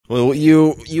Well,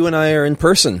 you and I are in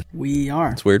person. We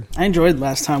are. It's weird. I enjoyed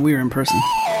last time we were in person.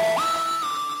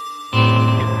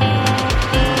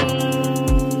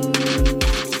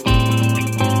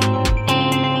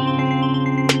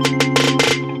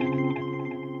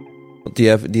 Do you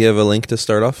have a link to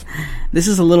start off? This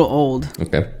is a little old.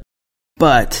 Okay.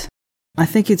 But I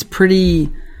think it's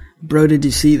pretty broaded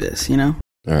to see this, you know?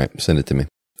 All right, send it to me.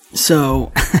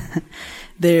 So,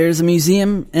 there's a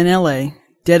museum in LA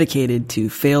dedicated to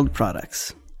failed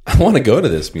products. I want to go to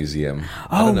this museum.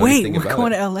 Oh, wait, we're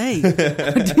going to LA.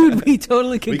 Dude, we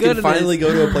totally could go to this. We can finally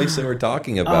go to a place that we're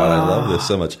talking about. I love this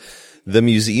so much. The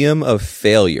Museum of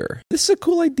Failure. This is a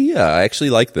cool idea. I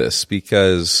actually like this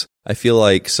because I feel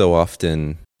like so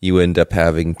often you end up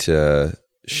having to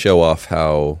show off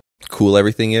how cool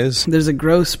everything is. There's a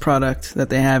gross product that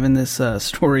they have in this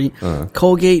story.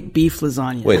 Colgate beef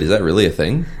lasagna. Wait, is that really a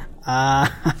thing?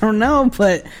 I don't know,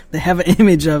 but they have an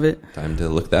image of it. Time to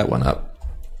look that one up.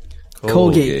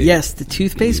 Colgate, yes, the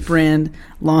toothpaste brand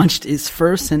launched its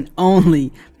first and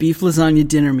only beef lasagna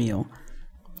dinner meal.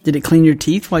 Did it clean your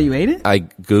teeth while you ate it? I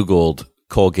Googled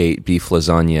Colgate beef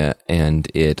lasagna, and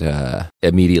it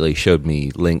immediately showed me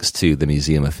links to the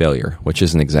Museum of Failure, which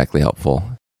isn't exactly helpful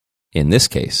in this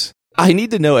case. I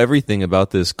need to know everything about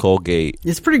this Colgate.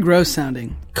 It's pretty gross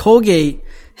sounding. Colgate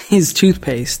is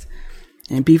toothpaste,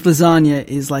 and beef lasagna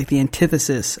is like the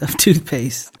antithesis of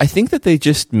toothpaste. I think that they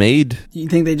just made... You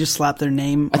think they just slapped their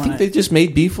name on it? I think they just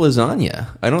made beef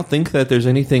lasagna. I don't think that there's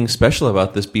anything special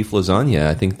about this beef lasagna.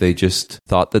 I think they just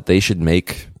thought that they should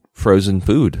make frozen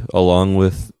food along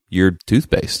with your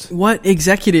toothpaste. What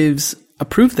executives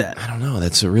approved that? I don't know.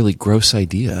 That's a really gross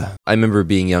idea. I remember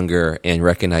being younger and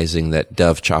recognizing that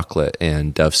Dove chocolate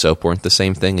and Dove soap weren't the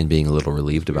same thing and being a little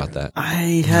relieved about that.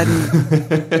 I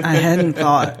hadn't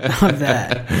thought of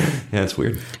that. Yeah, it's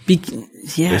weird.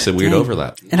 Yeah, there's a weird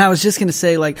overlap. And I was just going to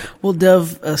say, like, well,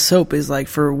 Dove soap is like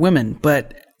for women,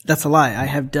 but that's a lie. I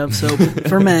have Dove soap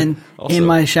for men in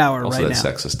my shower right now. Also, that's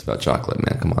sexist about chocolate,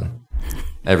 man. Come on.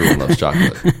 Everyone loves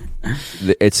chocolate.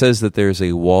 It says that there's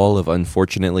a wall of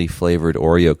unfortunately flavored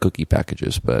Oreo cookie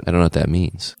packages, but I don't know what that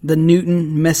means. The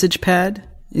Newton message pad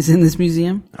is in this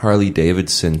museum. Harley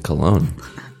Davidson cologne.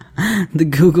 The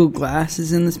Google Glass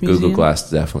is in this museum. Google Glass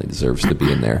definitely deserves to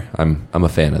be in there. I'm a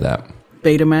fan of that.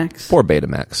 Betamax. Poor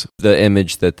Betamax. The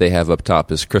image that they have up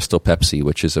top is Crystal Pepsi,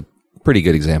 which is a pretty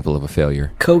good example of a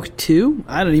failure. Coke 2?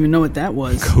 I don't even know what that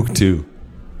was. Coke 2.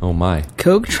 Oh my.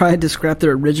 Coke tried to scrap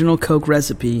their original Coke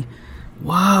recipe.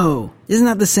 Whoa. Isn't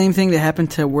that the same thing that happened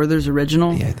to Werther's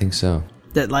Original? Yeah, I think so.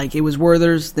 That, like, it was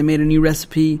Werther's, they made a new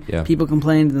recipe, yeah. People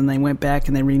complained, and then they went back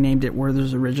and they renamed it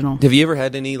Werther's Original. Have you ever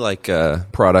had any, like,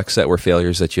 products that were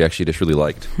failures that you actually just really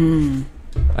liked?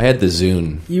 I had the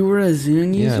Zune. You were a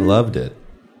Zune user? Yeah, I loved it.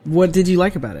 What did you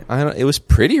like about it? It was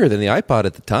prettier than the iPod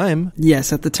at the time.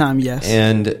 Yes, at the time, yes.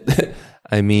 And...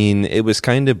 I mean, it was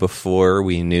kind of before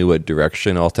we knew what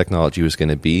direction all technology was going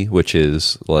to be, which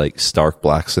is like stark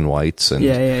blacks and whites. And,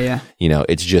 yeah. You know,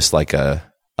 it's just like a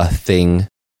thing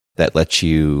that lets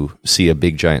you see a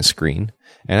big giant screen.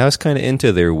 And I was kind of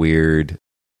into their weird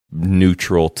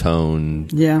neutral tone.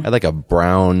 Yeah. I had like a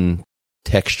brown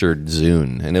textured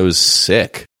Zune, and it was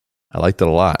sick. I liked it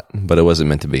a lot, but it wasn't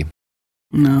meant to be.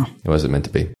 No. It wasn't meant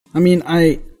to be. I mean,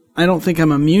 I don't think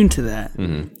I'm immune to that.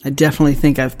 Mm-hmm. I definitely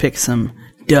think I've picked some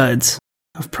duds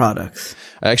of products.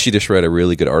 I actually just read a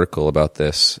really good article about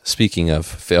this. Speaking of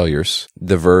failures,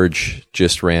 The Verge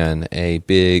just ran a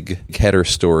big header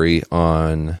story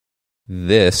on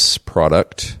this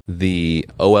product, the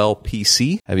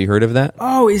OLPC. Have you heard of that?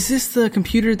 Oh, is this the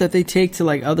computer that they take to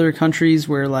like other countries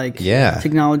where like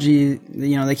technology,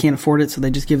 you know, they can't afford it, so they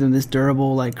just give them this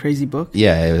durable, like crazy book?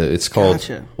 Yeah, it's called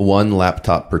One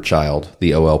Laptop Per Child,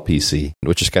 the OLPC,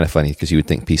 which is kind of funny because you would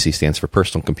think PC stands for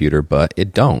personal computer, but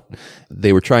it don't.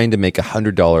 They were trying to make a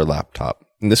 $100 laptop.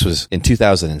 And this was in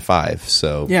 2005,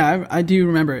 so... Yeah, I do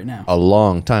remember it now. A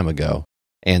long time ago.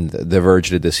 And The Verge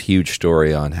did this huge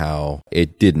story on how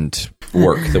it didn't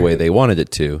work the way they wanted it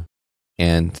to,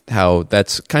 and how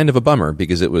that's kind of a bummer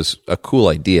because it was a cool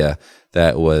idea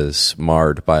that was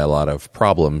marred by a lot of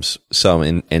problems,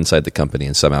 some inside the company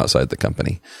and some outside the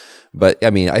company. But,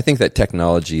 I mean, I think that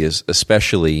technology is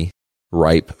especially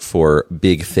ripe for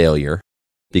big failure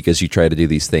because you try to do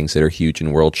these things that are huge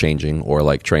and world-changing or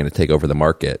like trying to take over the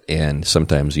market, and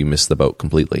sometimes you miss the boat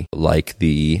completely. Like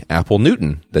the Apple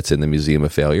Newton that's in the Museum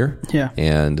of Failure,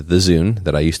 and the Zune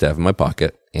that I used to have in my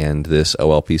pocket, and this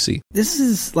OLPC. This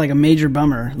is like a major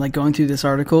bummer, like going through this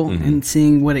article and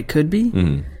seeing what it could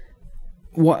be.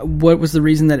 What was the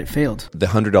reason that it failed? The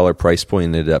 $100 price point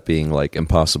ended up being like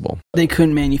impossible. They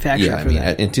couldn't manufacture it for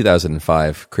that. In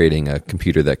 2005, creating a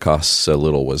computer that costs so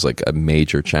little was like a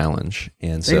major challenge.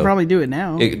 And they could probably do it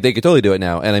now. They could totally do it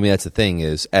now. And I mean, that's the thing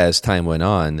is, as time went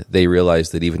on, they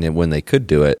realized that even when they could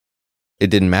do it, it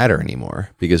didn't matter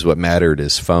anymore because what mattered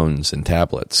is phones and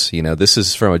tablets. You know, this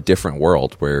is from a different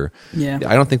world where I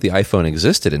don't think the iPhone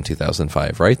existed in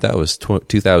 2005, right? That was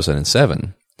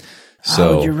 2007.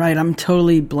 So you're right. I'm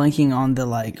totally blanking on the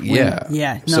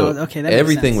No, so okay. That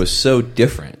everything was so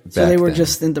different. So they were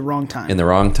just in the wrong time. In the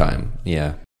wrong time.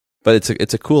 Yeah. But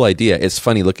it's a cool idea. It's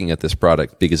funny looking at this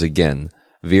product because again,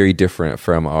 very different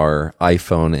from our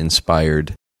iPhone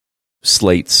inspired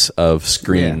slates of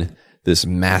screen. Yeah. This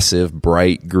massive,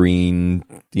 bright green,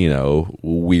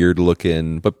 weird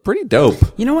looking, but pretty dope.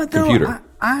 You know what though? Computer.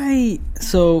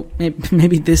 So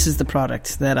maybe this is the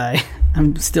product that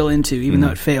I'm still into, even though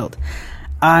it failed.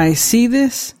 I see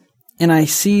this and I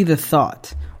see the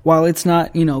thought. While it's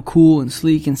not, cool and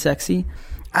sleek and sexy,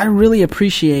 I really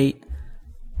appreciate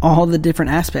all the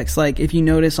different aspects. Like if you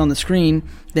notice on the screen,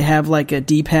 they have like a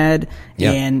D-pad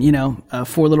and,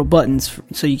 4 little buttons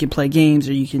so you can play games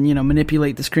or you can,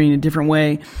 manipulate the screen a different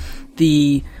way.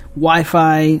 The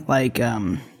Wi-Fi,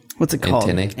 what's it called?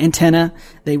 Antenna.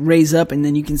 They raise up and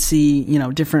then you can see,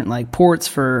 different like ports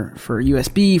for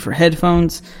USB, for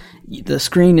headphones. The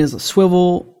screen is a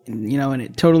swivel, and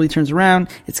it totally turns around.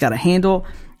 It's got a handle.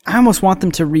 I almost want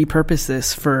them to repurpose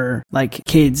this for like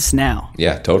kids now.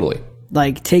 Yeah, totally.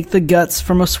 Like take the guts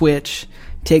from a Switch,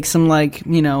 take some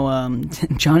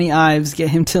Johnny Ives, get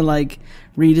him to like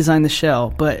redesign the shell.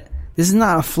 But this is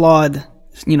not a flawed,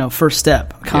 first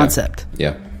step concept.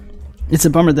 Yeah. It's a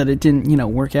bummer that it didn't,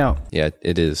 work out. Yeah,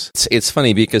 it is. It's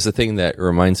funny because the thing that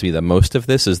reminds me the most of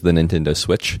this is the Nintendo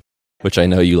Switch, which I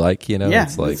know you like, Yeah,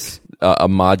 it's like a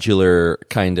modular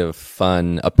kind of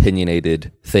fun,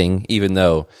 opinionated thing, even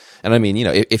though, and I mean,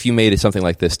 if you made something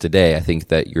like this today, I think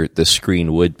that the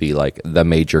screen would be like the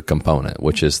major component,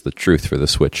 which is the truth for the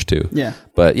Switch too. Yeah.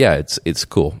 But yeah, it's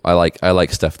cool. I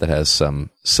like stuff that has some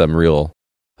real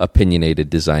opinionated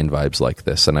design vibes like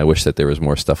this, and I wish that there was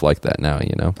more stuff like that now, I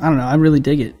don't know. I really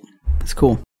dig it. It's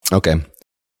cool. Okay.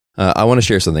 I want to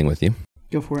share something with you.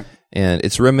 Go for it. And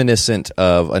it's reminiscent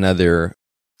of another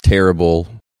terrible,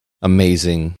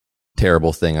 amazing,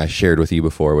 terrible thing I shared with you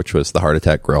before, which was the heart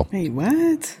attack grill. Hey,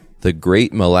 what? The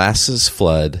Great Molasses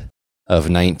Flood of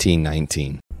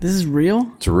 1919. This is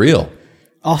real? It's real.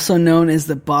 Also known as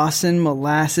the Boston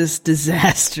Molasses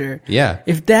Disaster. Yeah.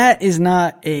 If that is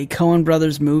not a Coen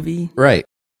Brothers movie. Right.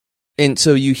 And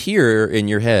so you hear in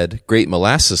your head, Great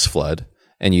Molasses Flood,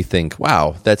 and you think,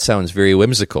 wow, that sounds very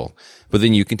whimsical. But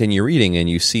then you continue reading and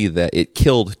you see that it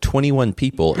killed 21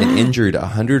 people and injured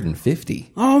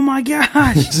 150. Oh my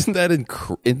gosh. Isn't that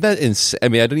insane? I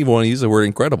mean, I don't even want to use the word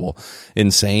incredible.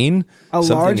 Insane? A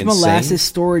large molasses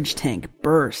storage tank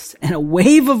burst and a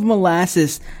wave of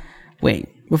molasses. Wait,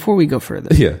 before we go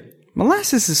further. Yeah.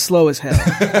 Molasses is slow as hell.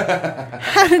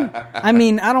 I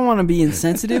mean, I don't want to be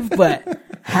insensitive, but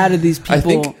how did these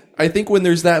people... I think when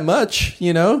there's that much,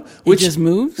 which it just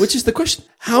moves? Which is the question.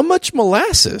 How much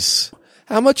molasses?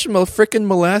 How much frickin'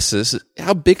 molasses?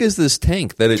 How big is this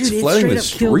tank that it's flooding the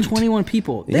street? Killed 21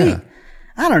 people. Yeah.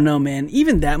 I don't know, man.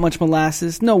 Even that much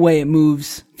molasses, no way it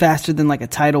moves faster than like a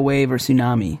tidal wave or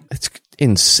tsunami. It's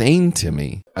insane to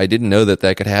me. I didn't know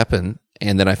that could happen.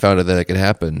 And then I found out that it could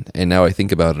happen. And now I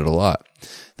think about it a lot.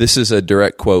 This is a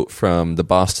direct quote from the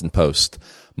Boston Post.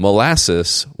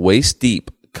 Molasses, waist deep,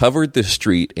 covered the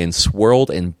street and swirled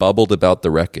and bubbled about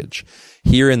the wreckage.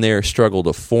 Here and there struggled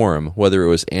a form, whether it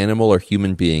was animal or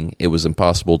human being, it was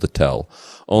impossible to tell.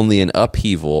 Only an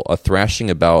upheaval, a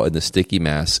thrashing about in the sticky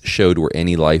mass showed where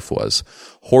any life was.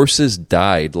 Horses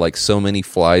died like so many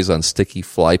flies on sticky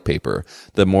flypaper.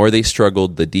 The more they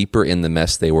struggled, the deeper in the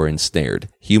mess they were ensnared.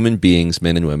 Human beings,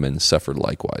 men and women, suffered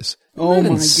likewise. Oh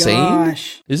my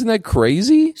gosh. Isn't that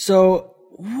crazy? So,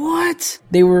 what?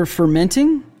 They were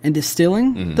fermenting and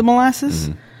distilling the molasses?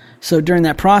 Mm-hmm. So during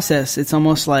that process, it's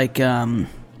almost like,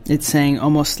 it's saying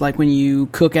almost like when you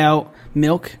cook out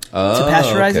milk to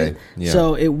pasteurize it. Yeah.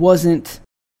 So it wasn't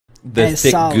the as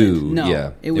thick solid. goo. No,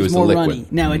 yeah. it was more runny.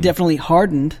 Now it definitely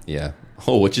hardened. Yeah.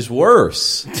 Oh, which is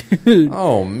worse. Dude.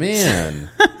 Oh man.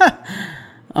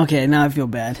 Okay, now I feel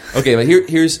bad. Okay, but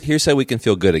here's how we can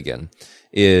feel good again.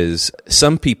 Is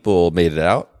some people made it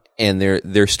out. And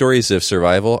their stories of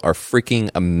survival are freaking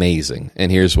amazing.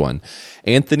 And here's one.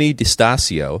 Anthony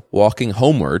DiStasio, walking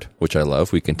homeward, which I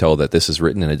love. We can tell that this is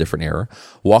written in a different era.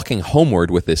 Walking homeward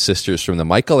with his sisters from the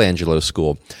Michelangelo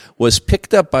School, was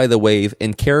picked up by the wave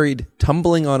and carried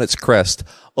tumbling on its crest,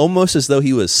 almost as though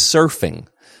he was surfing.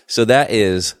 So that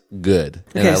is good.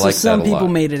 And I like some that a lot. people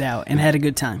made it out and had a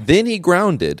good time. Then he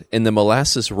grounded, and the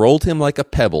molasses rolled him like a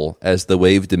pebble as the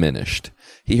wave diminished.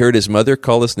 He heard his mother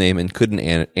call his name and couldn't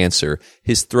answer.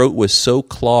 His throat was so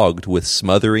clogged with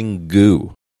smothering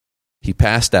goo. He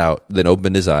passed out, then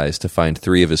opened his eyes to find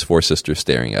 3 of his 4 sisters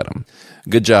staring at him.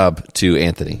 Good job to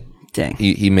Anthony. Dang.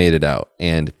 He made it out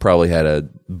and probably had a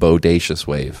bodacious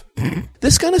wave.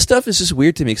 This kind of stuff is just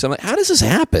weird to me because I'm like, how does this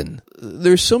happen?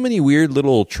 There's so many weird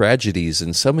little tragedies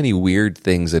and so many weird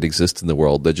things that exist in the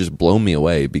world that just blow me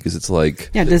away because it's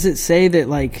like... Yeah, does it say that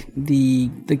like the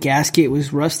gasket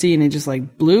was rusty and it just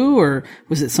like blew, or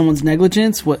was it someone's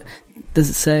negligence? What does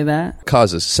it say that?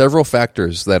 Causes. Several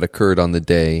factors that occurred on the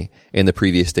day and the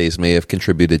previous days may have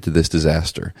contributed to this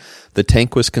disaster. The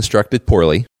tank was constructed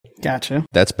poorly. Gotcha.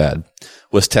 That's bad.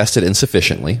 Was tested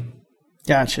insufficiently.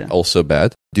 Gotcha. Also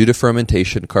bad. Due to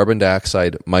fermentation, carbon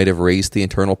dioxide might have raised the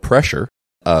internal pressure.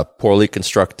 A poorly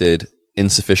constructed,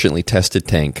 insufficiently tested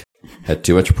tank had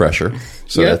too much pressure.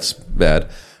 So that's bad.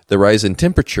 The rise in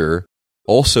temperature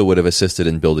also would have assisted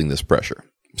in building this pressure.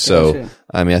 So, Gotcha.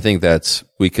 I mean, I think that's,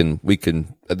 we can,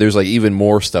 there's like even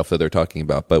more stuff that they're talking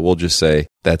about, but we'll just say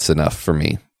that's enough for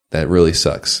me. That really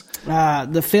sucks.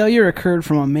 The failure occurred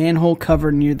from a manhole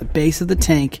cover near the base of the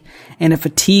tank and a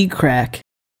fatigue crack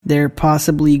there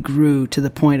possibly grew to the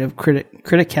point of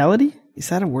criticality? Is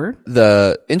that a word?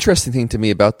 The interesting thing to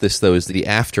me about this, though, is the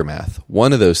aftermath.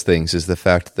 One of those things is the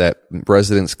fact that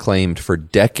residents claimed for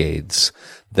decades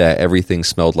that everything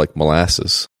smelled like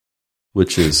molasses,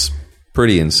 which is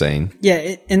pretty insane.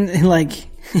 Yeah, and like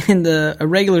in a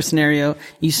regular scenario,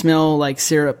 you smell like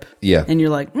syrup. Yeah. And you're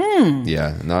like,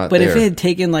 Yeah, not But there. if it had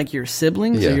taken like your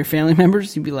siblings Yeah. or your family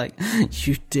members, you'd be like,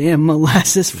 you damn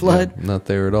molasses flood. Yeah, not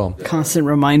there at all. Constant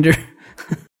reminder.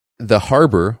 The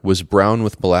harbor was brown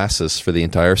with molasses for the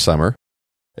entire summer.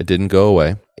 It didn't go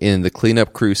away. And the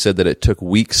cleanup crew said that it took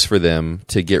weeks for them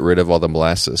to get rid of all the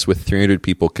molasses, with 300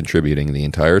 people contributing the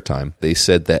entire time. They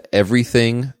said that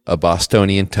everything a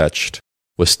Bostonian touched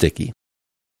was sticky.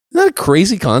 Isn't that a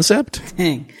crazy concept?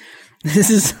 Dang. This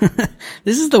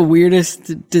is the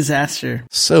weirdest disaster.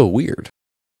 So weird.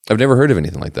 I've never heard of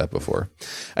anything like that before.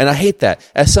 And I hate that.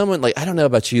 As someone, like, I don't know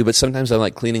about you, but sometimes I'm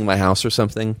like cleaning my house or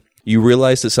something. You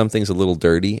realize that something's a little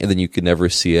dirty and then you can never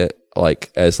see it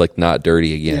like as like not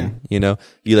dirty again. Yeah. You know,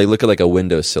 you like look at like a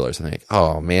windowsill or something like,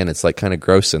 oh man, it's like kind of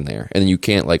gross in there. And then you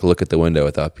can't like look at the window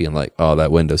without being like, oh,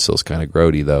 that windowsill's kind of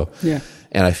grody though. Yeah.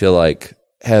 And I feel like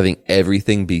having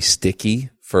everything be sticky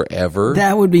forever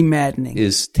That would be maddening.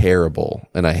 is terrible.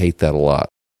 And I hate that a lot.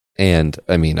 And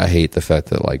I mean, I hate the fact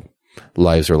that like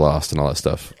lives are lost and all that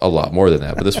stuff a lot more than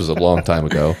that. But this was a long time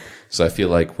ago. So I feel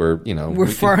like we're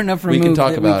far enough removed. We can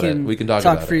talk that about we it. can We can talk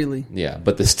talk about freely. it. Yeah,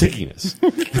 but the stickiness.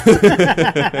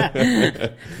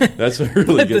 That's what really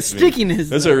But the gets me. stickiness,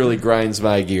 That's what really grinds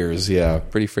my gears. Yeah,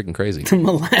 pretty freaking crazy. The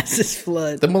molasses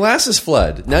flood. The molasses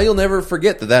flood. Now you'll never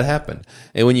forget that happened.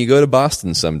 And when you go to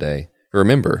Boston someday,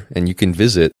 remember, and you can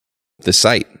visit the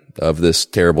site of this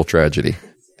terrible tragedy.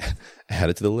 Add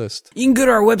it to the list. You can go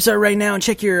to our website right now and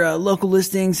check your local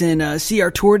listings and see our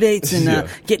tour dates and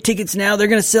get tickets now. They're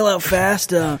going to sell out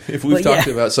fast. If we've talked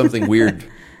about something weird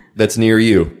that's near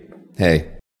you,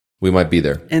 hey, we might be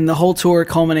there. And the whole tour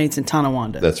culminates in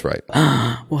Tonawanda. That's right.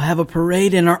 We'll have a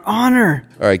parade in our honor.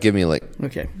 All right, give me a link.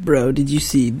 Okay. Bro, did you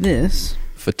see this?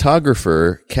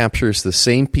 Photographer captures the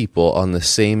same people on the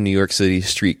same New York City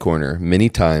street corner many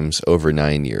times over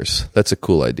 9 years. That's a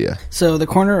cool idea. So the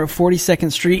corner of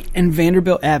 42nd Street and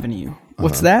Vanderbilt Avenue.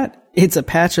 What's that? It's a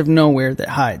patch of nowhere that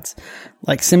hides,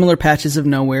 like similar patches of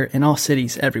nowhere in all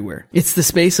cities everywhere. It's the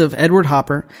space of Edward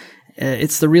Hopper.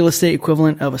 It's the real estate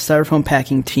equivalent of a styrofoam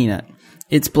packing peanut.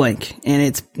 It's blank, and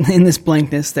it's in this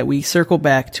blankness that we circle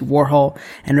back to Warhol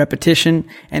and repetition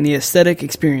and the aesthetic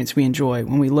experience we enjoy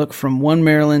when we look from one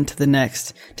Maryland to the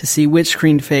next to see which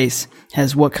screened face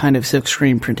has what kind of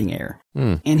silkscreen printing error.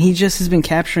 And he just has been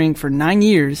capturing for 9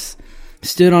 years,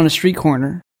 stood on a street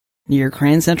corner near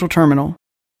Grand Central Terminal,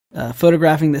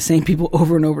 photographing the same people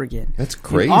over and over again. That's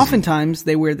crazy. And oftentimes,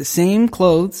 they wear the same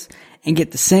clothes and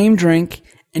get the same drink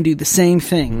and do the same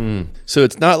thing. So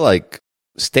it's not like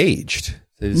staged.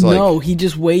 It's No, like, he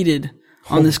just waited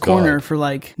on Oh, this corner God. for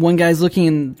like, one guy's looking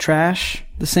in trash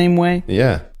the same way.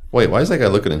 yeah. Wait, why is that guy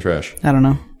looking in trash? I don't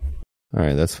know. All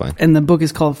right, that's fine. And the book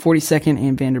is called 42nd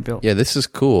and Vanderbilt. Yeah, this is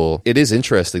cool. It is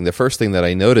interesting. The first thing that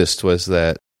I noticed was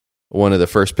that one of the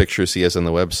first pictures he has on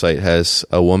the website has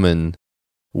a woman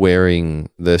wearing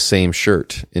the same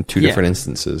shirt in two different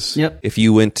instances. Yep. If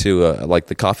you went to like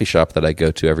the coffee shop that I go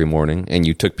to every morning and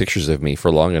you took pictures of me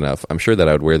for long enough, I'm sure that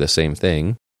I would wear the same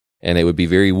thing. And it would be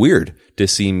very weird to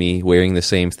see me wearing the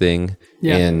same thing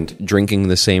and drinking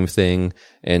the same thing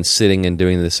and sitting and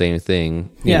doing the same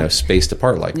thing, you know, spaced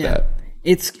apart like that.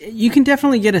 You can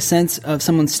definitely get a sense of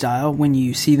someone's style when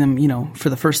you see them, you know, for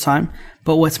the first time.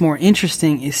 But what's more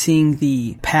interesting is seeing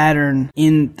the pattern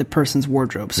in the person's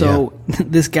wardrobe. So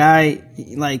this guy,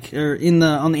 like, or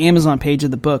on the Amazon page of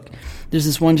the book, there's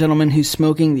this one gentleman who's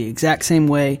smoking the exact same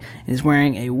way and is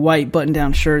wearing a white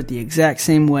button-down shirt the exact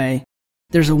same way.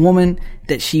 There's a woman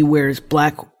that she wears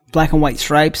black and white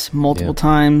stripes multiple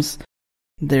times.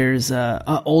 There's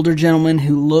a older gentleman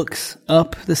who looks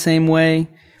up the same way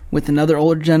with another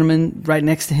older gentleman right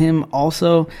next to him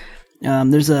also.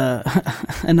 There's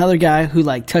another guy who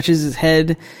like touches his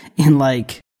head in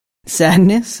like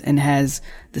sadness and has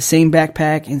the same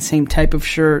backpack and same type of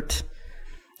shirt.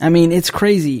 I mean, it's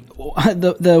crazy.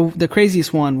 The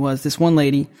craziest one was this one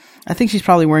lady. I think she's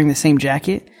probably wearing the same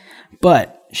jacket,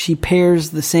 but she pairs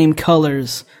the same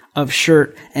colors of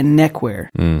shirt and neckwear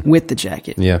with the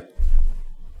jacket. Yeah.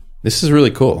 This is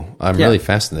really cool. I'm really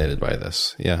fascinated by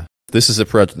this. Yeah. This is a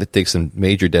project that takes some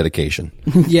major dedication.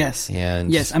 Yes.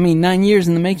 I mean, 9 years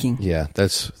in the making. Yeah,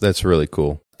 that's really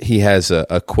cool. He has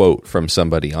a quote from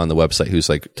somebody on the website who's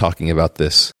like talking about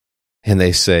this, and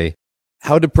they say,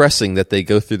 how depressing that they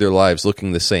go through their lives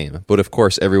looking the same. But of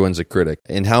course, everyone's a critic.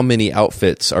 And how many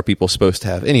outfits are people supposed to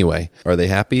have anyway? Are they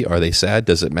happy? Are they sad?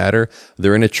 Does it matter?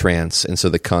 They're in a trance, and so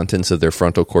the contents of their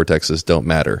frontal cortexes don't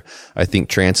matter. I think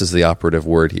trance is the operative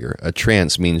word here. A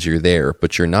trance means you're there,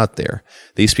 but you're not there.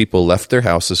 These people left their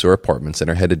houses or apartments and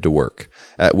are headed to work.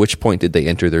 At which point did they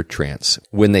enter their trance?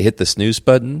 When they hit the snooze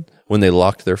button? When they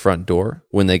locked their front door?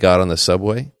 When they got on the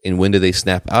subway? And when do they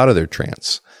snap out of their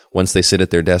trance? Once they sit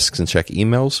at their desks and check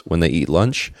emails, when they eat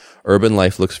lunch. Urban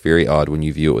life looks very odd when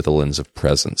you view it with a lens of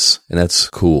presence. And that's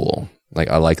cool. Like,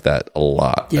 I like that a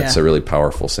lot. Yeah. That's a really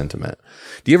powerful sentiment.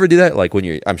 Do you ever do that? Like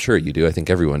when I'm sure you do. I think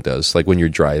everyone does. Like when you're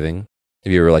driving,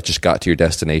 have you ever like just got to your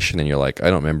destination and you're like, I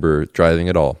don't remember driving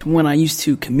at all? When I used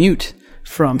to commute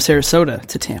from Sarasota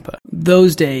to Tampa,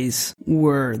 those days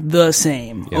were the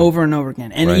same over and over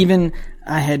again. And even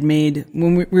I had made,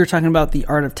 when we were talking about the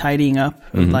art of tidying up,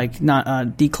 like not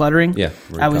decluttering. Yeah,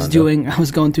 I was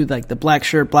going through like the black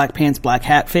shirt, black pants, black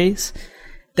hat phase.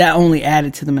 That only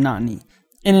added to the monotony.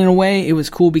 And in a way, it was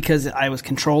cool because I was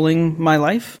controlling my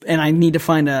life, and I need to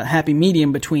find a happy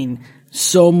medium between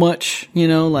so much, you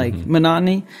know, like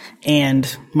monotony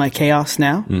and my chaos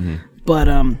now. But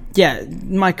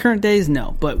my current days,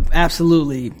 no. But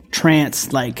absolutely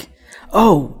trance, like,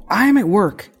 oh, I'm at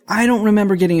work. I don't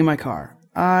remember getting in my car.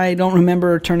 I don't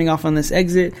remember turning off on this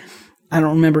exit. I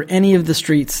don't remember any of the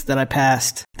streets that I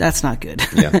passed. That's not good.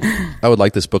 Yeah, I would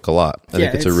like this book a lot. I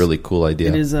think it's a really cool idea.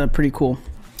 It is pretty cool.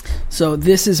 So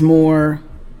this is more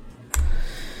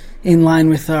in line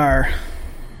with our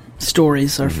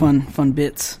stories, our fun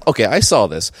bits. Okay, I saw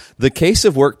this. The case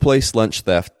of workplace lunch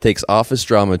theft takes office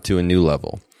drama to a new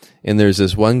level. And there's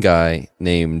this one guy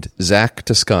named Zach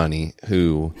Toscani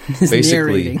who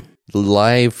basically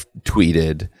live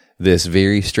tweeted this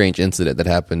very strange incident that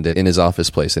happened in his office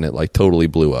place, and it like totally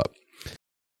blew up.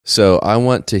 So I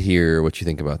want to hear what you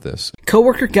think about this.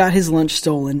 Coworker got his lunch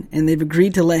stolen, and they've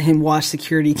agreed to let him watch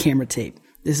security camera tape.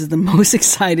 This is the most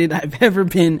excited I've ever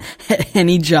been at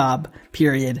any job,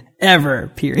 period. Ever,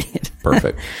 period.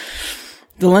 Perfect.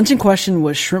 The lunch in question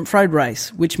was shrimp fried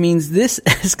rice, which means this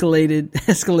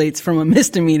escalates from a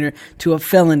misdemeanor to a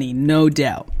felony, no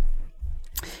doubt.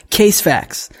 Case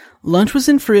facts. Lunch was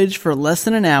in fridge for less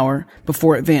than an hour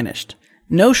before it vanished.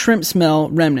 No shrimp smell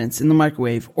remnants in the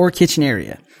microwave or kitchen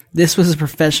area. This was a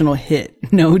professional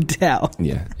hit, no doubt.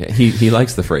 Yeah. He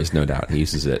likes the phrase, no doubt. He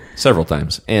uses it several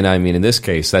times. And I mean, in this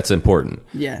case, that's important.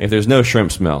 Yeah. If there's no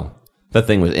shrimp smell, that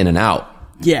thing was in and out.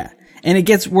 Yeah. And it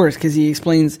gets worse because he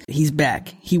explains he's back.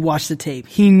 He watched the tape.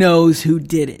 He knows who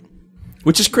did it.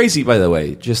 Which is crazy, by the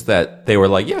way, just that they were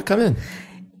like, yeah, come in.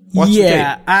 Watch the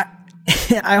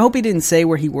tape. I hope he didn't say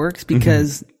where he works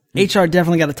because HR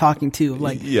definitely got a talking to.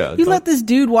 Like, you let this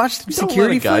dude watch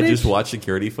security footage? Guy just watch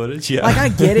security footage? Yeah. Like, I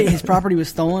get it. His property was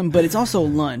stolen, but it's also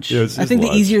lunch. Yeah, I think the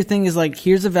easier thing is like,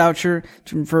 here's a voucher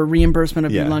for reimbursement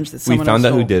of your lunch that someone else stole. We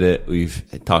found out who did it.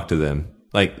 We've talked to them.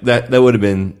 Like, that would have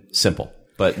been simple.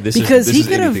 But this because is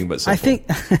anything but simple. I think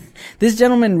this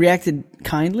gentleman reacted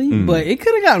kindly, but it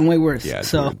could have gotten way worse. Yeah,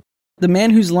 so weird. The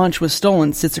man whose lunch was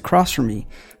stolen sits across from me.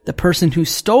 The person who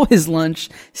stole his lunch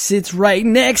sits right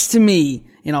next to me,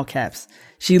 in all caps.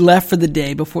 She left for the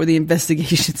day before the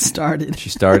investigation started.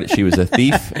 She was a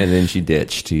thief, and then she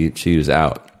ditched. She was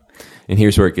out. And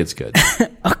here's where it gets good.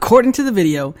 According to the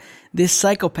video, this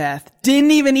psychopath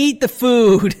didn't even eat the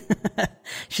food.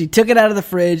 She took it out of the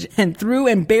fridge and threw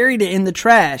and buried it in the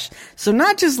trash. So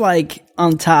not just like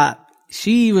on top.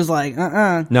 She was like,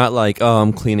 Not like, oh,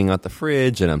 I'm cleaning out the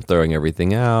fridge and I'm throwing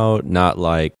everything out. Not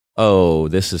like, oh,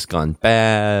 this has gone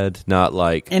bad. Not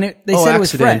like, and they said it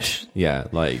was accident. fresh. Yeah,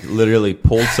 like literally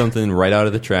pulled something right out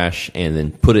of the trash and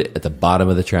then put it at the bottom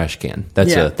of the trash can.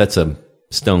 That's a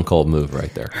stone cold move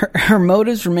right there. Her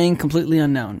motives remain completely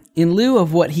unknown. In lieu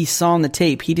of what he saw on the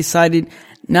tape, he decided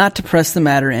not to press the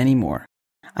matter anymore.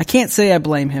 I can't say I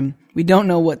blame him. We don't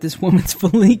know what this woman's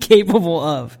fully capable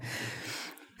of.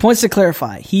 Points to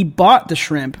clarify. He bought the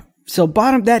shrimp. So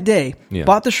bought him that day. Yeah.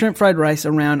 Bought the shrimp fried rice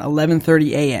around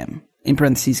 11:30 a.m. in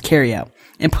parentheses carry out,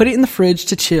 and put it in the fridge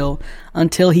to chill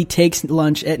until he takes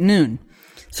lunch at noon.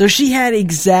 So she had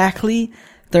exactly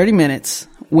 30 minutes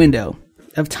window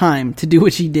of time to do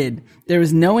what she did. There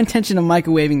was no intention of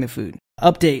microwaving the food.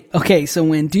 Update. Okay, so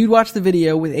when dude watched the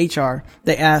video with HR,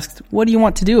 they asked, what do you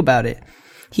want to do about it?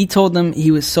 He told them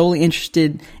he was solely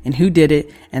interested in who did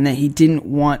it and that he didn't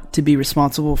want to be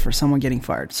responsible for someone getting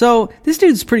fired. So this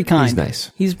dude's pretty kind. He's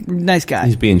nice. He's a nice guy.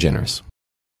 He's being generous.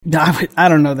 I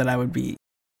don't know that I would be.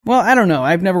 Well, I don't know.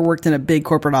 I've never worked in a big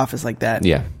corporate office like that.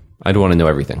 Yeah. I'd want to know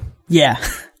everything. Yeah.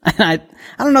 I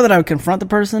don't know that I would confront the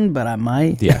person, but I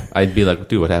might. Yeah. I'd be like,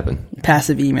 dude, what happened?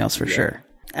 Passive emails for sure.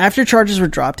 After charges were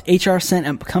dropped, HR sent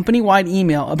a company-wide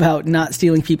email about not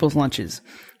stealing people's lunches.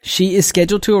 She is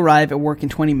scheduled to arrive at work in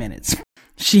 20 minutes.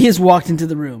 She has walked into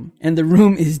the room, and the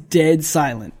room is dead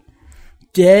silent.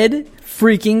 Dead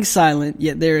freaking silent,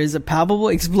 yet there is a palpable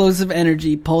explosive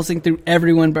energy pulsing through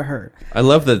everyone but her. I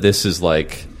love that this is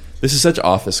such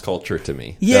office culture to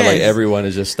me. Yeah, like everyone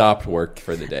has just stopped work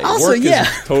for the day. Also, work yeah.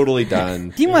 is totally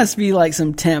done. He must be like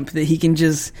some temp that he can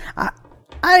just.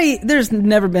 There's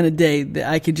never been a day that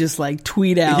I could just like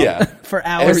tweet out for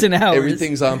hours and hours.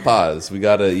 Everything's on pause. We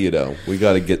gotta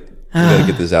get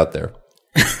this out there.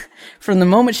 From the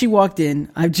moment she walked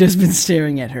in, I've just been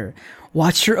staring at her.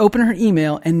 Watched her open her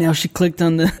email, and now she clicked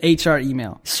on the HR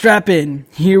email. Strap in.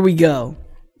 Here we go.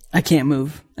 I can't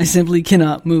move. I simply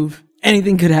cannot move.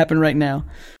 Anything could happen right now.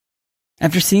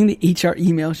 After seeing the HR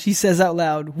email, she says out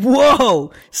loud,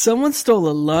 "Whoa! Someone stole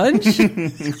a lunch?"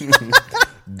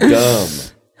 Dumb.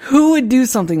 Who would do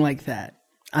something like that?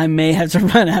 I may have to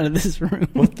run out of this room.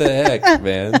 What the heck,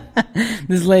 man?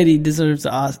 This lady deserves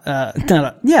an Oscar.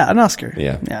 Yeah,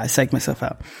 I psyched myself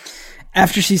out.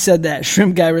 After she said that,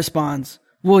 Shrimp Guy responds,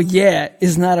 "Well, yeah,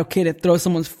 it's not okay to throw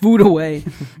someone's food away."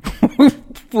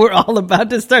 We're all about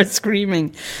to start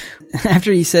screaming.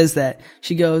 After he says that,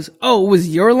 she goes, "Oh, it was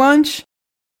your lunch?"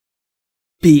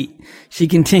 Beat. She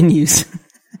continues,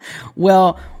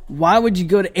 "Well, why would you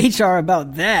go to HR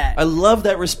about that?" I love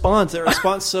that response. That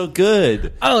response so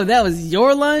good. Oh, that was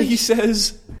your lunch? He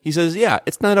says, yeah,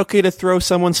 it's not okay to throw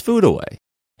someone's food away.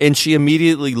 And she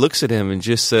immediately looks at him and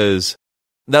just says,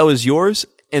 that was yours?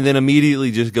 And then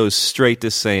immediately just goes straight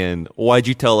to saying, why'd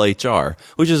you tell HR?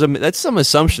 Which is, that's some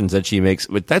assumptions that she makes,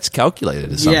 but that's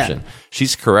calculated assumption. Yeah.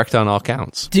 She's correct on all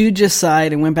counts. Dude just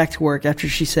sighed and went back to work after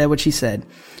she said what she said.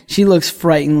 She looks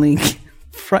frighteningly,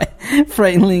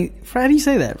 how do you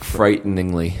say that?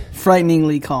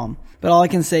 Frighteningly calm. But all I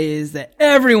can say is that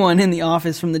everyone in the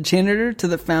office, from the janitor to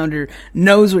the founder,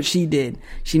 knows what she did.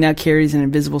 She now carries an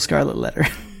invisible scarlet letter.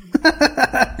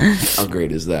 How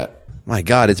great is that? My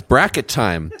God, it's bracket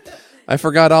time. I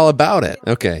forgot all about it.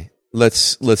 Okay,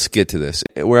 let's get to this.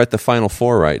 We're at the final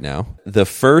four right now. The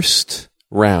first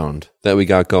round that we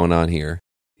got going on here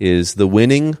is the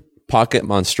winning Pocket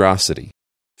Monstrosity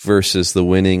versus the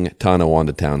winning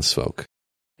Tonawanda Townsfolk.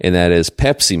 And that is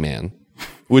Pepsi Man,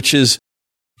 which is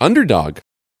underdog.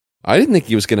 I didn't think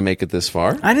he was going to make it this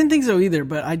far. I didn't think so either,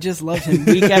 but I just loved him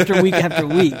week after week after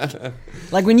week.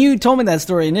 Like when you told me that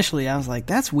story initially, I was like,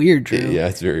 that's weird, Drew. Yeah,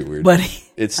 it's very weird. But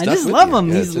I just love him.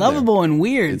 Yeah, he's lovable and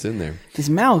weird. It's in there. His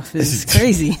mouth is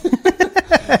crazy.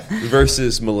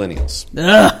 Versus millennials.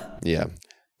 Ugh. Yeah.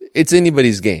 It's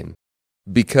anybody's game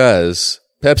because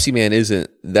Pepsi Man isn't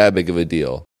that big of a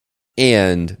deal.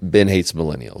 And Ben hates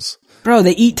millennials. Bro,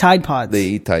 they eat Tide Pods.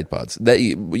 That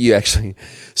you actually.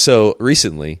 So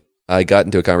recently, I got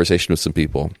into a conversation with some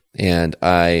people, and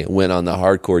I went on the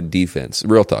hardcore defense.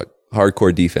 Real talk,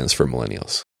 hardcore defense for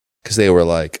millennials, because they were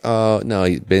like, "Oh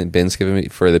no, Ben's giving me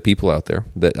for the people out there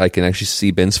that I can actually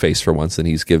see Ben's face for once, and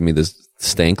he's giving me this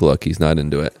stank look. He's not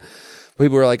into it."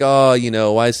 People were like, "Oh,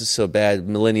 why is this so bad?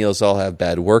 Millennials all have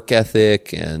bad work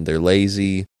ethic, and they're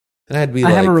lazy." And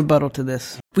I have a rebuttal to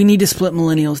this. We need to split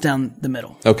millennials down the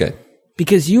middle. Okay.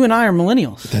 Because you and I are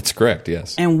millennials. That's correct,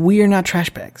 yes. And we are not trash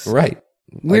bags. Right.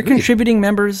 We're contributing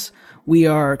members. We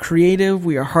are creative.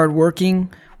 We are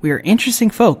hardworking. We are interesting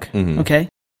folk, okay?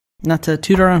 Not to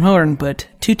toot our own horn, but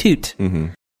toot.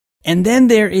 And then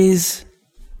there is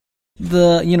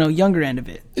the, younger end of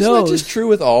it. Isn't that just true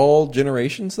with all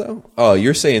generations, though? Oh,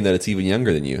 you're saying that it's even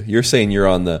younger than you. You're saying you're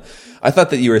on the... I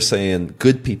thought that you were saying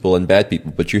good people and bad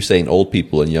people, but you're saying old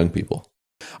people and young people.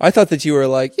 I thought that you were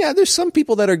like, yeah, there's some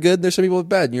people that are good, there's some people that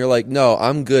are bad. And you're like, no,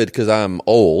 I'm good because I'm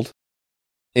old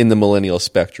in the millennial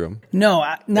spectrum. No,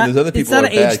 there's other people that are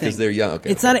bad because they're young.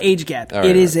 Okay, it's not an age gap.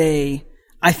 It is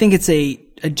I think it's a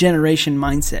generation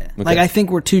mindset. Okay. Like, I think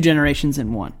we're 2 generations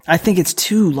in one. I think it's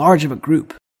too large of a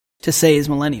group to say is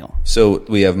millennial. So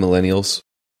we have millennials,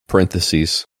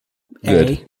 parentheses,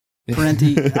 good. I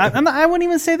wouldn't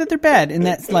even say that they're bad. And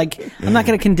that's like, I'm not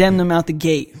going to condemn them out the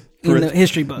gate in the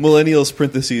history book. Millennials,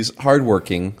 parentheses,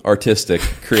 hardworking, artistic,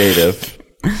 creative.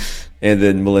 And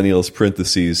then millennials,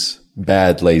 parentheses,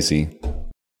 bad, lazy,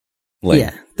 lame.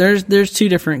 Yeah, there's 2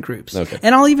 different groups. Okay.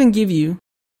 And I'll even give you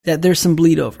that there's some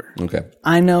bleed over. Okay.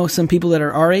 I know some people that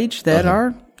are our age that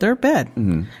they're bad.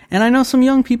 And I know some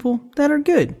young people that are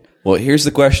good. Well, here's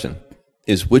the question.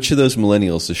 Is which of those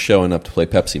millennials is showing up to play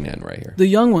Pepsi Man right here? The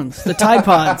young ones, the Tide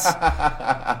Pods.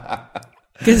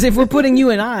 Because if we're putting you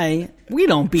and I, we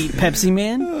don't beat Pepsi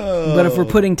Man. Oh. But if we're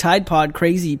putting Tide Pod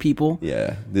crazy people,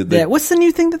 yeah. What's the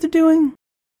new thing that they're doing?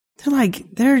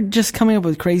 They're just coming up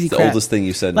with crazy crap. The oldest thing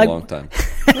you said in a long time.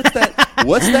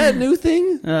 What's that new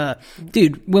thing?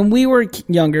 Dude, when we were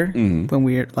younger, when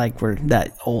we're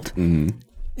that old,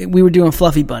 we were doing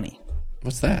Fluffy Bunny.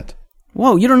 What's that?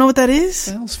 Whoa, you don't know what that is?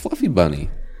 What the hell's Fluffy Bunny?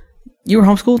 You were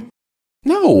homeschooled?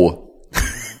 No.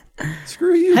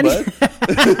 Screw you, bud.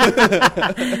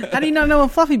 How do you not know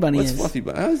what Fluffy Bunny is? What's Fluffy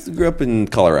Bunny? I grew up in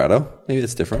Colorado. Maybe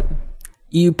it's different.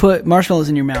 You put marshmallows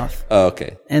in your mouth. Oh,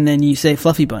 okay. And then you say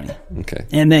Fluffy Bunny. Okay.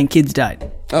 And then kids died.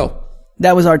 Oh.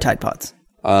 That was our Tide Pods.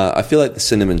 I feel like the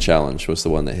Cinnamon Challenge was the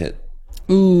one that hit.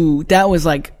 Ooh, that was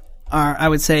like I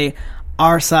would say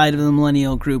our side of the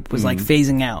millennial group was like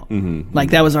phasing out.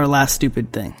 Like that was our last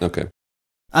stupid thing. Okay.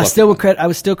 I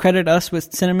would still credit us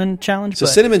with Cinnamon Challenge. So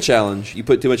Cinnamon Challenge, you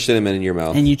put too much cinnamon in your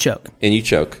mouth. And you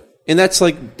choke. And that's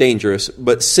like dangerous,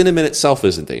 but cinnamon itself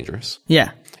isn't dangerous.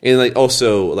 Yeah. And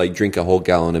also drink a whole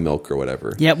gallon of milk or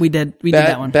whatever. Yeah, we did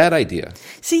that one. Bad idea.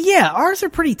 See, yeah, ours are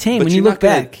pretty tame but when you look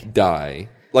back. Die.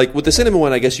 Like with the cinnamon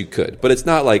one, I guess you could, but it's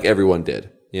not like everyone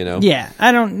did, Yeah,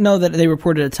 I don't know that they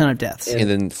reported a ton of deaths. And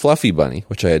then Fluffy Bunny,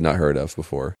 which I had not heard of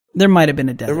before. There might have been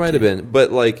a death. There might have been, but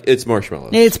it's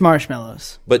marshmallows. It's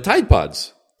marshmallows. But Tide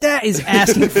Pods. That is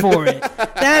asking for it.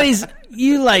 That is,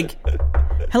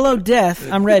 hello death,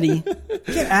 I'm ready.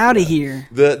 Get out of here.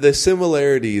 The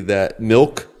similarity that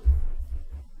milk,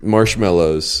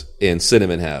 marshmallows, and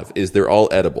cinnamon have is they're all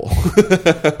edible.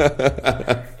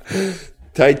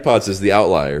 Tide Pods is the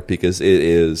outlier because it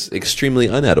is extremely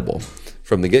unedible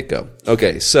from the get-go.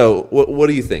 Okay, so what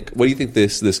do you think? What do you think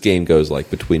this game goes like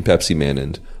between Pepsi Man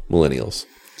and millennials?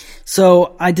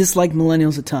 So I dislike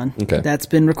millennials a ton. Okay. That's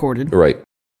been recorded. Right.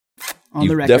 On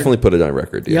the record. Definitely put it on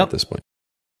record at this point.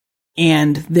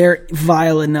 And they're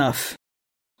vile enough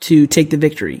to take the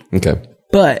victory. Okay.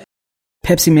 But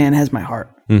Pepsi Man has my heart.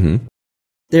 Mm-hmm.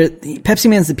 Pepsi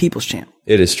Man's the people's champ.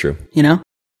 It is true.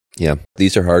 Yeah.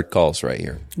 These are hard calls right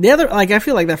here. The other, I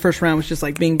feel like that first round was just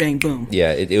like bing, bang, boom.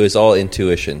 Yeah, it was all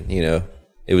intuition,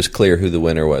 It was clear who the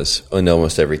winner was in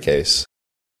almost every case.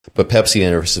 But Pepsi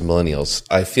Man versus millennials,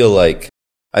 I feel like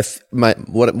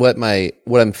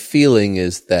what I'm feeling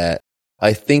is that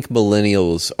I think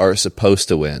millennials are supposed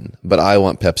to win, but I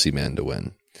want Pepsi Man to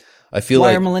win. Why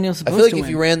are millennials supposed to win? I feel like if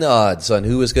you ran the odds on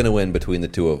who was going to win between the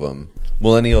two of them,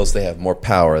 millennials, they have more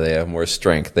power, they have more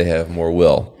strength, they have more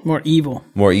will. More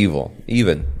evil.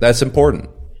 Even. That's important.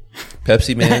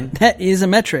 Pepsi Man. That is a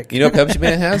metric. You know what Pepsi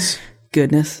Man has?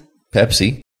 Goodness.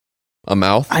 Pepsi. A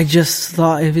mouth. I just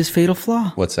thought of his fatal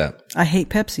flaw. What's that? I hate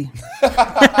Pepsi.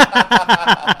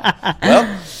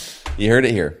 Well, you heard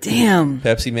it here. Damn.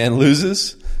 Pepsi Man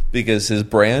loses because his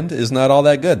brand is not all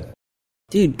that good.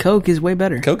 Dude, Coke is way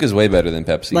better. Coke is way better than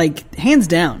Pepsi. Hands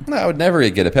down. No, I would never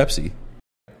get a Pepsi.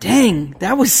 Dang,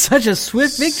 that was such a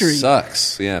swift victory.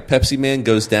 Sucks. Yeah, Pepsi Man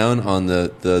goes down on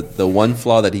the one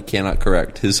flaw that he cannot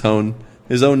correct. His own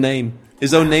name.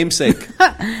 His own namesake.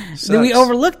 Then we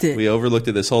overlooked it. We overlooked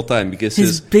it this whole time because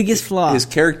his biggest flaw. His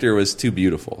character was too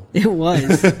beautiful. It was.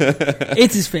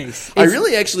 It's his face. I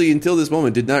really actually, until this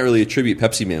moment, did not really attribute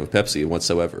Pepsi Man with Pepsi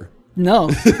whatsoever.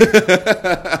 No.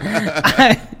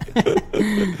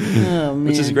 Oh, man.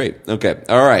 Which is great. Okay.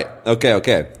 All right.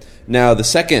 Okay. Now, the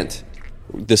second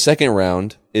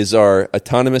round is our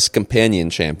autonomous companion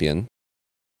champion,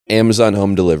 Amazon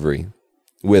Home Delivery,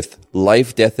 with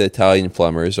Life, Death, Italian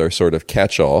Plumbers, our sort of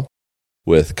catch-all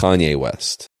with Kanye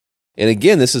West. And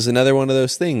again, this is another one of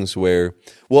those things where,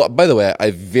 well, by the way, I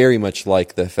very much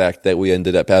like the fact that we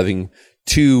ended up having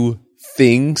two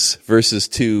things versus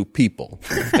two people.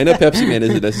 I know Pepsi Man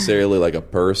isn't necessarily like a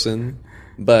person,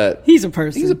 but he's a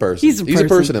person. He's a person. He's a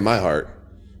person in my heart.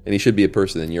 And he should be a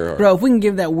person in your heart. Bro, if we can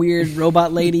give that weird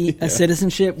robot lady a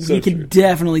citizenship, we could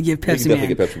definitely give Pepsi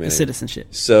Man a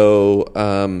citizenship. So,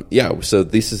 so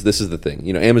this is the thing.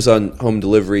 You know, Amazon Home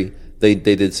Delivery, they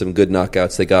did some good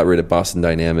knockouts. They got rid of Boston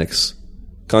Dynamics.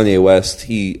 Kanye West,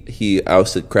 he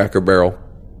ousted Cracker Barrel,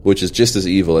 which is just as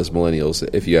evil as millennials,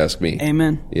 if you ask me.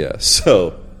 Amen. Yeah.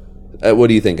 So,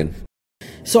 what are you thinking?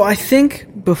 So I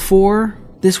think before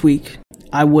this week,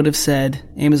 I would have said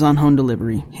Amazon Home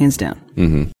Delivery, hands down.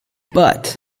 Mm-hmm.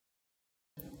 But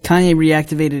Kanye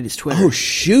reactivated his Twitter. Oh,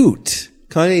 shoot.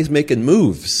 Kanye's making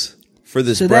moves for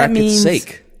this so bracket's that means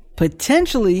sake.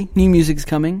 Potentially new music's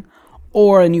coming,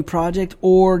 or a new project,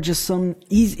 or just some...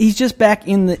 He's just back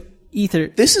in the ether.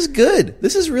 This is good.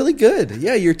 This is really good.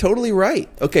 Yeah, you're totally right.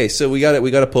 Okay, so we got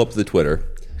to pull up the Twitter,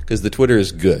 because the Twitter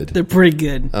is good. They're pretty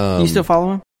good. You still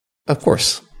follow him? Of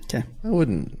course. Okay. I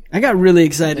wouldn't. I got really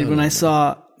excited when I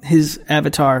saw his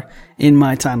avatar in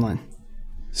my timeline.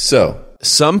 So,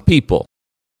 some people,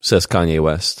 says Kanye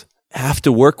West, have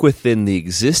to work within the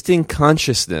existing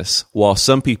consciousness, while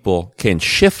some people can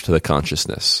shift the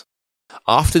consciousness.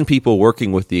 Often people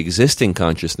working with the existing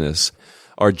consciousness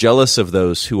are jealous of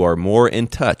those who are more in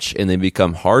touch, and they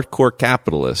become hardcore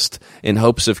capitalists in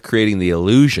hopes of creating the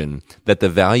illusion that the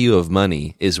value of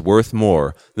money is worth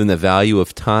more than the value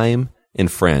of time and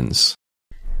friends.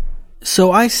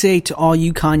 So I say to all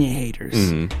you Kanye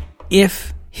haters,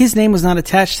 if his name was not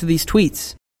attached to these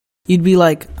tweets, you'd be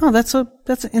like, oh, that's an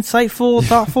insightful,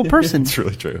 thoughtful person. It's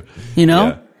really true. You know?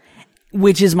 Yeah.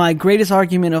 Which is my greatest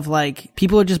argument of like,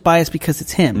 people are just biased because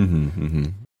it's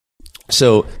him.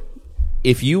 So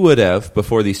if you would have,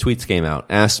 before these tweets came out,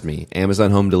 asked me,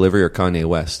 Amazon Home Delivery or Kanye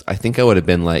West, I think I would have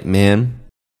been like, man,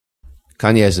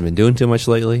 Kanye hasn't been doing too much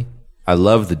lately. I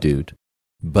love the dude.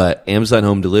 But Amazon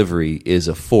Home Delivery is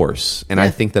a force, and I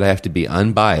think that I have to be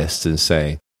unbiased and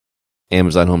say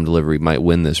Amazon Home Delivery might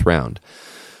win this round.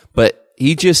 But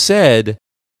he just said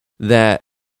that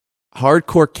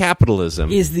hardcore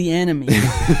capitalism is the enemy.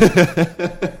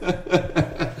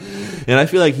 And I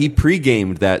feel like he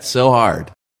pre-gamed that so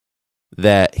hard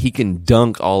that he can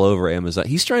dunk all over Amazon.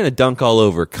 He's trying to dunk all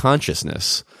over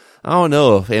consciousness. I don't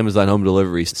know if Amazon Home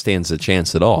Delivery stands a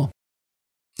chance at all.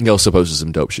 He also poses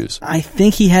some dope shoes. I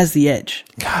think he has the edge.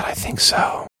 God, I think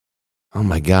so. Oh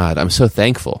my God, I'm so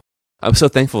thankful. I'm so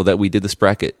thankful that we did this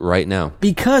bracket right now.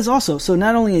 Because also, so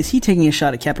not only is he taking a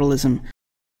shot at capitalism,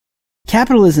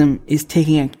 capitalism is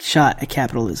taking a shot at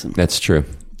capitalism. That's true.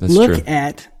 That's Look true.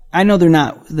 at, I know they're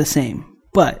not the same,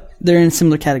 but they're in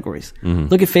similar categories.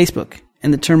 Look at Facebook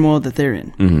and the turmoil that they're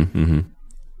in.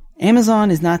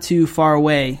 Amazon is not too far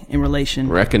away in relation.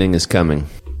 Reckoning is coming.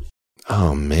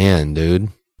 Oh man, dude.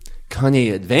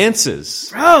 Kanye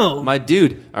advances. Bro! My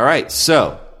dude. All right,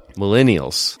 so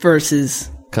millennials versus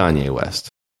Kanye West.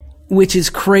 Which is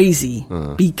crazy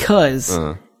because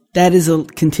that is a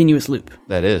continuous loop.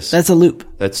 That is. That's a loop.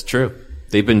 That's true.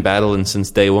 They've been battling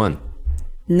since day one.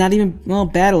 Not even, well,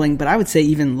 battling, but I would say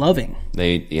even loving.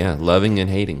 Loving and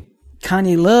hating.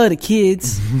 Kanye love the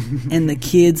kids, and the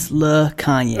kids love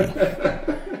Kanye.